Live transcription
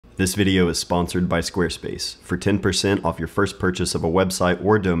This video is sponsored by Squarespace. For 10% off your first purchase of a website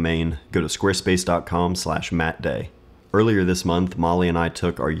or domain, go to squarespace.com/mattday. Earlier this month, Molly and I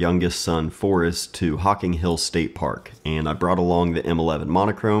took our youngest son, Forrest, to Hocking Hills State Park, and I brought along the M11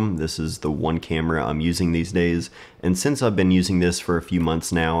 Monochrom. This is the one camera I'm using these days, and since I've been using this for a few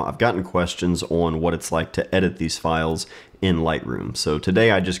months now, I've gotten questions on what it's like to edit these files in Lightroom. So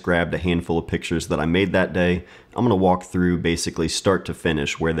today I just grabbed a handful of pictures that I made that day. I'm going to walk through basically start to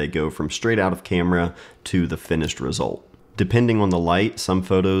finish where they go from straight out of camera to the finished result. Depending on the light, some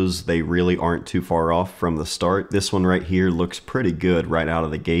photos, they really aren't too far off from the start. This one right here looks pretty good right out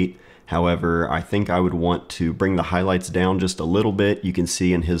of the gate. However, I think I would want to bring the highlights down just a little bit. You can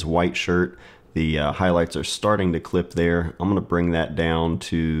see in his white shirt, the highlights are starting to clip there. I'm going to bring that down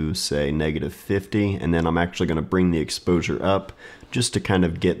to, say, -50, and then I'm actually going to bring the exposure up just to kind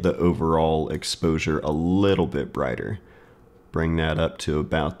of get the overall exposure a little bit brighter. Bring that up to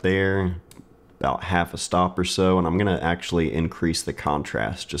about there. About half a stop or so, and I'm going to actually increase the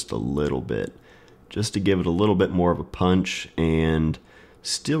contrast just a little bit just to give it a little bit more of a punch, and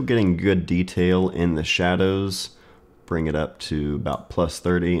still getting good detail in the shadows. Bring it up to about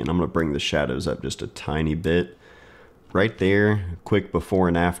 +30, and I'm going to bring the shadows up just a tiny bit. Right there, quick before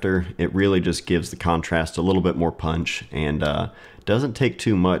and after, it really just gives the contrast a little bit more punch, and doesn't take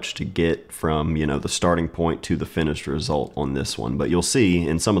too much to get from, you know, the starting point to the finished result on this one. But you'll see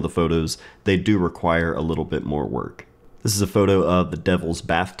in some of the photos, they do require a little bit more work. This is a photo of the Devil's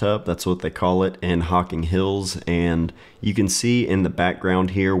Bathtub, that's what they call it, in Hocking Hills, and you can see in the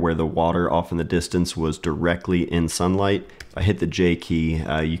background here where the water off in the distance was directly in sunlight. If I hit the J key,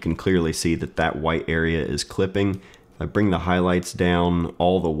 you can clearly see that that white area is clipping. I bring the highlights down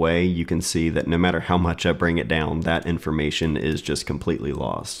all the way, you can see that no matter how much I bring it down, that information is just completely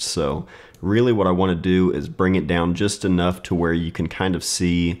lost. So really what I want to do is bring it down just enough to where you can kind of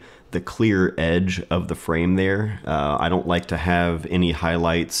see the clear edge of the frame there. I don't like to have any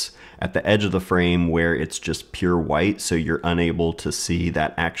highlights at the edge of the frame where it's just pure white, so you're unable to see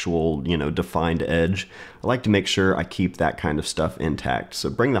that actual, you know, defined edge. I like to make sure I keep that kind of stuff intact. So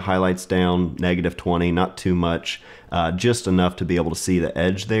bring the highlights down, -20, not too much, just enough to be able to see the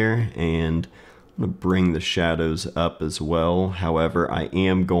edge there, and I'm going to bring the shadows up as well. However, I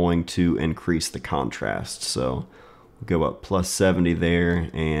am going to increase the contrast, so go up +70 there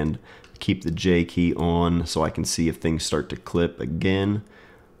and keep the J key on so I can see if things start to clip again.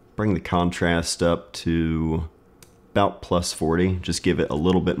 Bring the contrast up to about +40, just give it a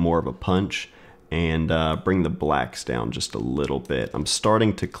little bit more of a punch, and bring the blacks down just a little bit. I'm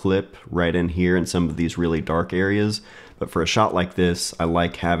starting to clip right in here in some of these really dark areas, but for a shot like this, I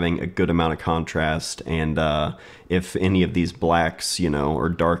like having a good amount of contrast, and if any of these blacks, you know, or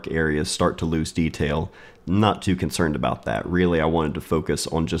dark areas start to lose detail, not too concerned about that. Really, I wanted to focus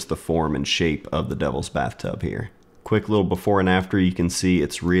on just the form and shape of the Devil's Bathtub here. Quick little before and after, you can see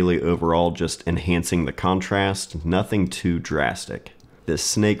it's really overall just enhancing the contrast, nothing too drastic. This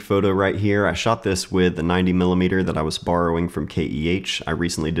snake photo right here, I shot this with the 90mm that I was borrowing from KEH. I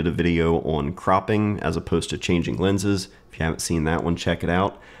recently did a video on cropping as opposed to changing lenses. If you haven't seen that one, check it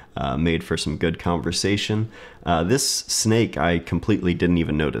out. Made for some good conversation. This snake I completely didn't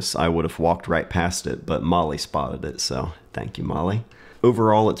even notice. I would have walked right past it, but Molly spotted it, so thank you, Molly.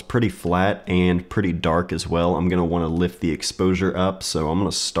 Overall, it's pretty flat and pretty dark as well. I'm going to want to lift the exposure up, so I'm going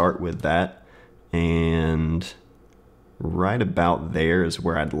to start with that, and right about there is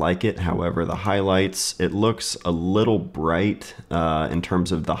where I'd like it. However, the highlights, it looks a little bright in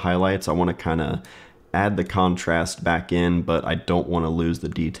terms of the highlights. I want to kind of add the contrast back in, but I don't want to lose the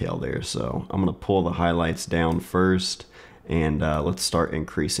detail there. So I'm going to pull the highlights down first, and let's start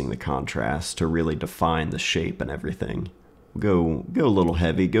increasing the contrast to really define the shape and everything. Go a little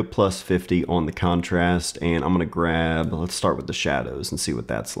heavy, go +50 on the contrast, and I'm going to grab, let's start with the shadows and see what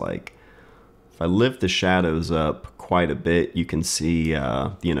that's like. If I lift the shadows up quite a bit, you can see,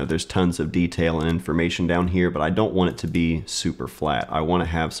 you know, there's tons of detail and information down here, but I don't want it to be super flat. I want to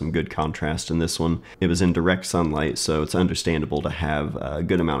have some good contrast in this one. It was in direct sunlight, so it's understandable to have a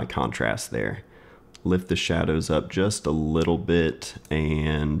good amount of contrast there. Lift the shadows up just a little bit,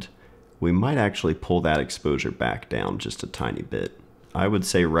 and we might actually pull that exposure back down just a tiny bit. I would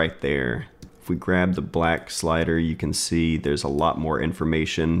say right there. If we grab the black slider, you can see there's a lot more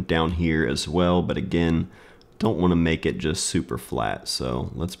information down here as well, but again, don't want to make it just super flat, so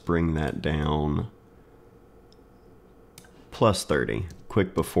let's bring that down +30.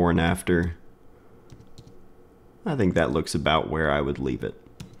 Quick before and after. I think that looks about where I would leave it.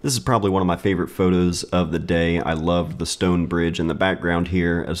 This is probably one of my favorite photos of the day. I love the stone bridge in the background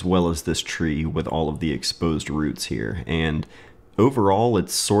here, as well as this tree with all of the exposed roots here. And Overall,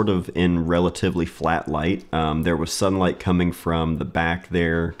 it's sort of in relatively flat light. There was sunlight coming from the back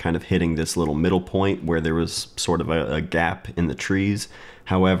there, kind of hitting this little middle point where there was sort of a gap in the trees.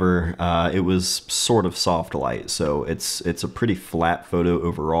 However, it was sort of soft light, so it's a pretty flat photo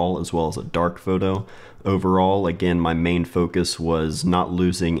overall, as well as a dark photo. Overall, again, my main focus was not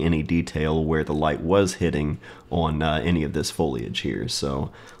losing any detail where the light was hitting on any of this foliage here.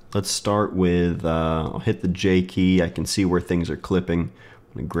 So let's start with, I'll hit the J key. I can see where things are clipping.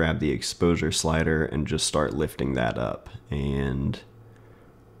 I'm gonna grab the exposure slider and just start lifting that up. And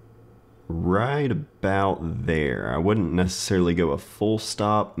right about there, I wouldn't necessarily go a full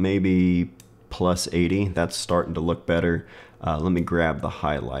stop, maybe plus 80. That's starting to look better. Let me grab the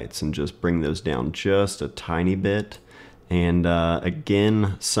highlights and just bring those down just a tiny bit. And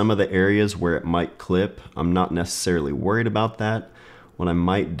again, some of the areas where it might clip, I'm not necessarily worried about that. What I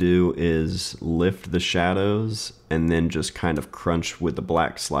might do is lift the shadows and then just kind of crunch with the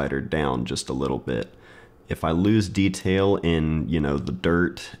black slider down just a little bit. If I lose detail in, you know, the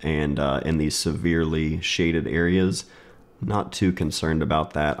dirt and in these severely shaded areas, not too concerned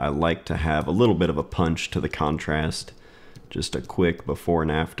about that. I like to have a little bit of a punch to the contrast. Just a quick before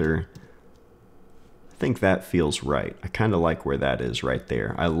and after. I think that feels right. I kind of like where that is right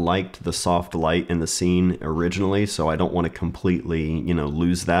there. I liked the soft light in the scene originally, so I don't want to completely, you know,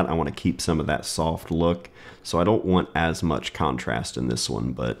 lose that. I want to keep some of that soft look. So I don't want as much contrast in this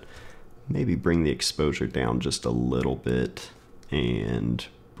one, but maybe bring the exposure down just a little bit and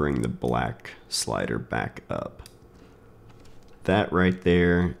bring the black slider back up. That right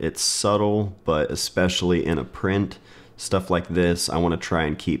there, it's subtle, but especially in a print, stuff like this, I want to try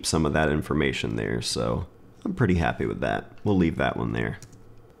and keep some of that information there, so I'm pretty happy with that. We'll leave that one there.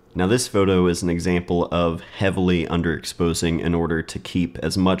 Now this photo is an example of heavily underexposing in order to keep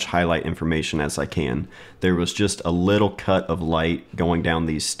as much highlight information as I can. There was just a little cut of light going down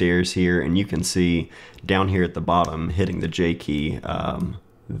these stairs here, and you can see down here at the bottom, hitting the J key,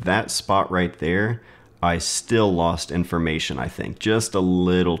 that spot right there, I still lost information, I think, just a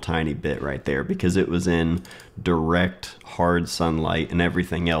little tiny bit right there because it was in direct, hard sunlight and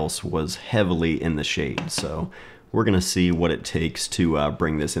everything else was heavily in the shade. So we're gonna see what it takes to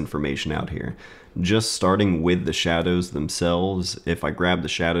bring this information out here. Just starting with the shadows themselves, if I grab the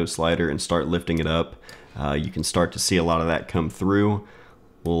shadow slider and start lifting it up, you can start to see a lot of that come through.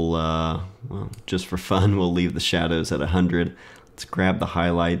 We'll, well, just for fun, we'll leave the shadows at 100. Let's grab the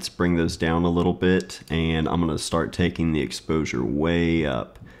highlights, bring those down a little bit, and I'm gonna start taking the exposure way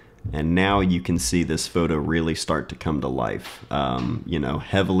up. And now you can see this photo really start to come to life. You know,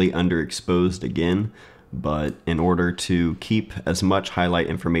 heavily underexposed again, but in order to keep as much highlight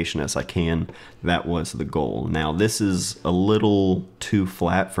information as I can, that was the goal. Now this is a little too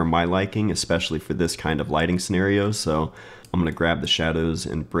flat for my liking, especially for this kind of lighting scenario, so I'm gonna grab the shadows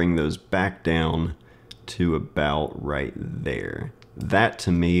and bring those back down to about right there. That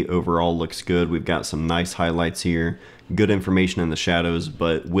to me overall looks good. We've got some nice highlights here, good information in the shadows,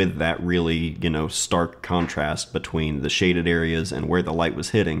 but with that really, you know, stark contrast between the shaded areas and where the light was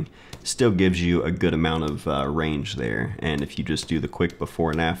hitting, still gives you a good amount of range there. And if you just do the quick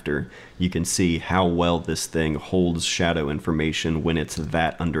before and after, you can see how well this thing holds shadow information when it's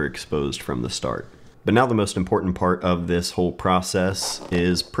that underexposed from the start. But now the most important part of this whole process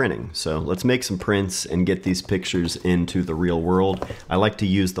is printing. So let's make some prints and get these pictures into the real world. I like to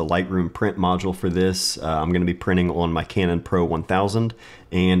use the Lightroom print module for this. I'm going to be printing on my Canon Pro-1000,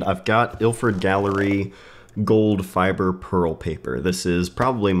 and I've got Ilford Gallery gold fiber pearl paper. This is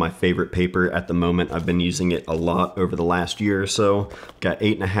probably my favorite paper at the moment. I've been using it a lot over the last year or so. Got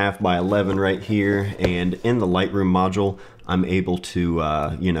 8.5 by 11 right here, and in the Lightroom module, I'm able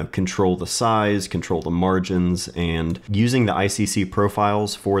to, you know, control the size, control the margins, and using the ICC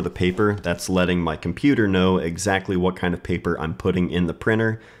profiles for the paper, that's letting my computer know exactly what kind of paper I'm putting in the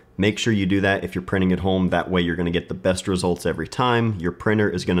printer. Make sure you do that if you're printing at home. That way you're going to get the best results every time. Your printer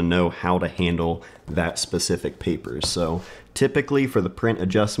is going to know how to handle that specific paper. So typically for the print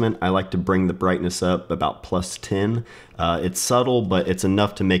adjustment, I like to bring the brightness up about plus 10. It's subtle, but it's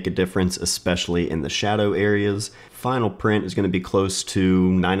enough to make a difference, especially in the shadow areas. Final print is going to be close to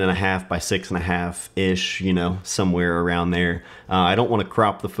 9.5 by 6.5-ish, you know, somewhere around there. I don't want to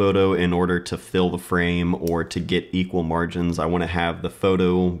crop the photo in order to fill the frame or to get equal margins. I want to have the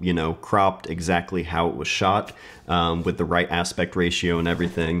photo, you know, cropped exactly how it was shot with the right aspect ratio and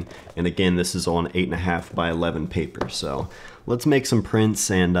everything. And again, this is on 8.5 by 11 paper. So let's make some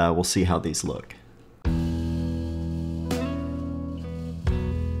prints and we'll see how these look.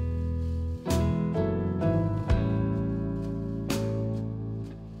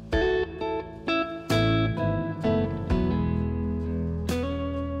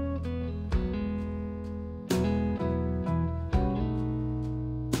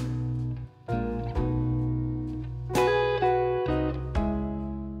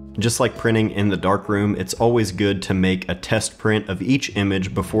 Just like printing in the darkroom, it's always good to make a test print of each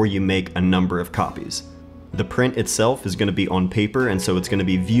image before you make a number of copies. The print itself is going to be on paper, and so it's going to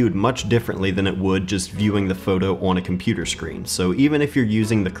be viewed much differently than it would just viewing the photo on a computer screen. So even if you're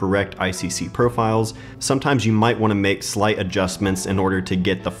using the correct ICC profiles, sometimes you might want to make slight adjustments in order to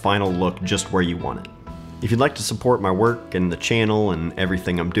get the final look just where you want it. If you'd like to support my work and the channel and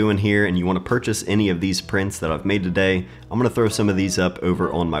everything I'm doing here, and you want to purchase any of these prints that I've made today, I'm going to throw some of these up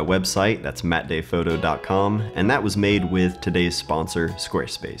over on my website. That's mattdayphoto.com, and that was made with today's sponsor,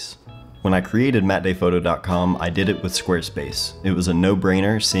 Squarespace. When I created mattdayphoto.com, I did it with Squarespace. It was a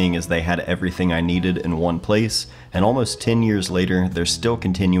no-brainer, seeing as they had everything I needed in one place, and almost 10 years later, they're still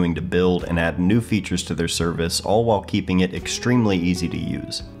continuing to build and add new features to their service, all while keeping it extremely easy to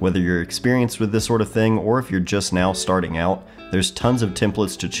use. Whether you're experienced with this sort of thing, or if you're just now starting out, there's tons of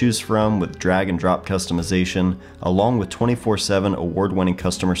templates to choose from with drag and drop customization, along with 24/7 award-winning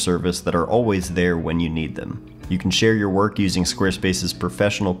customer service that are always there when you need them. You can share your work using Squarespace's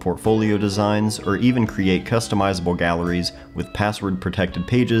professional portfolio designs, or even create customizable galleries with password-protected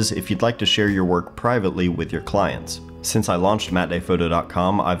pages if you'd like to share your work privately with your clients. Since I launched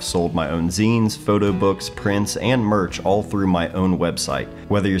mattdayphoto.com, I've sold my own zines, photo books, prints, and merch all through my own website.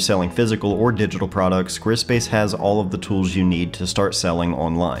 Whether you're selling physical or digital products, Squarespace has all of the tools you need to start selling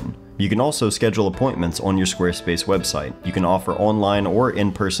online. You can also schedule appointments on your Squarespace website. You can offer online or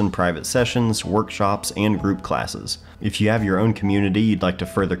in-person private sessions, workshops, and group classes. If you have your own community you'd like to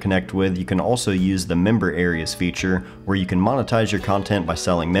further connect with, you can also use the Member Areas feature, where you can monetize your content by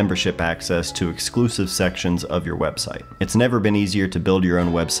selling membership access to exclusive sections of your website. It's never been easier to build your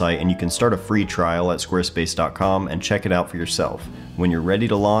own website, and you can start a free trial at squarespace.com and check it out for yourself. When you're ready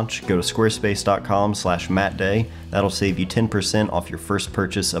to launch, go to squarespace.com/mattday. That'll save you 10% off your first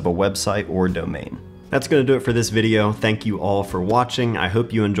purchase of a website or domain. That's going to do it for this video. Thank you all for watching. I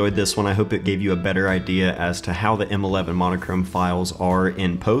hope you enjoyed this one. I hope it gave you a better idea as to how the M11 Monochrom files are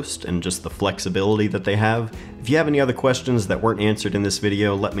in post and just the flexibility that they have. If you have any other questions that weren't answered in this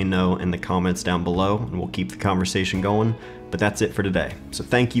video, let me know in the comments down below and we'll keep the conversation going. But that's it for today. So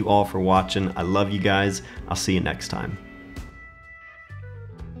thank you all for watching. I love you guys. I'll see you next time.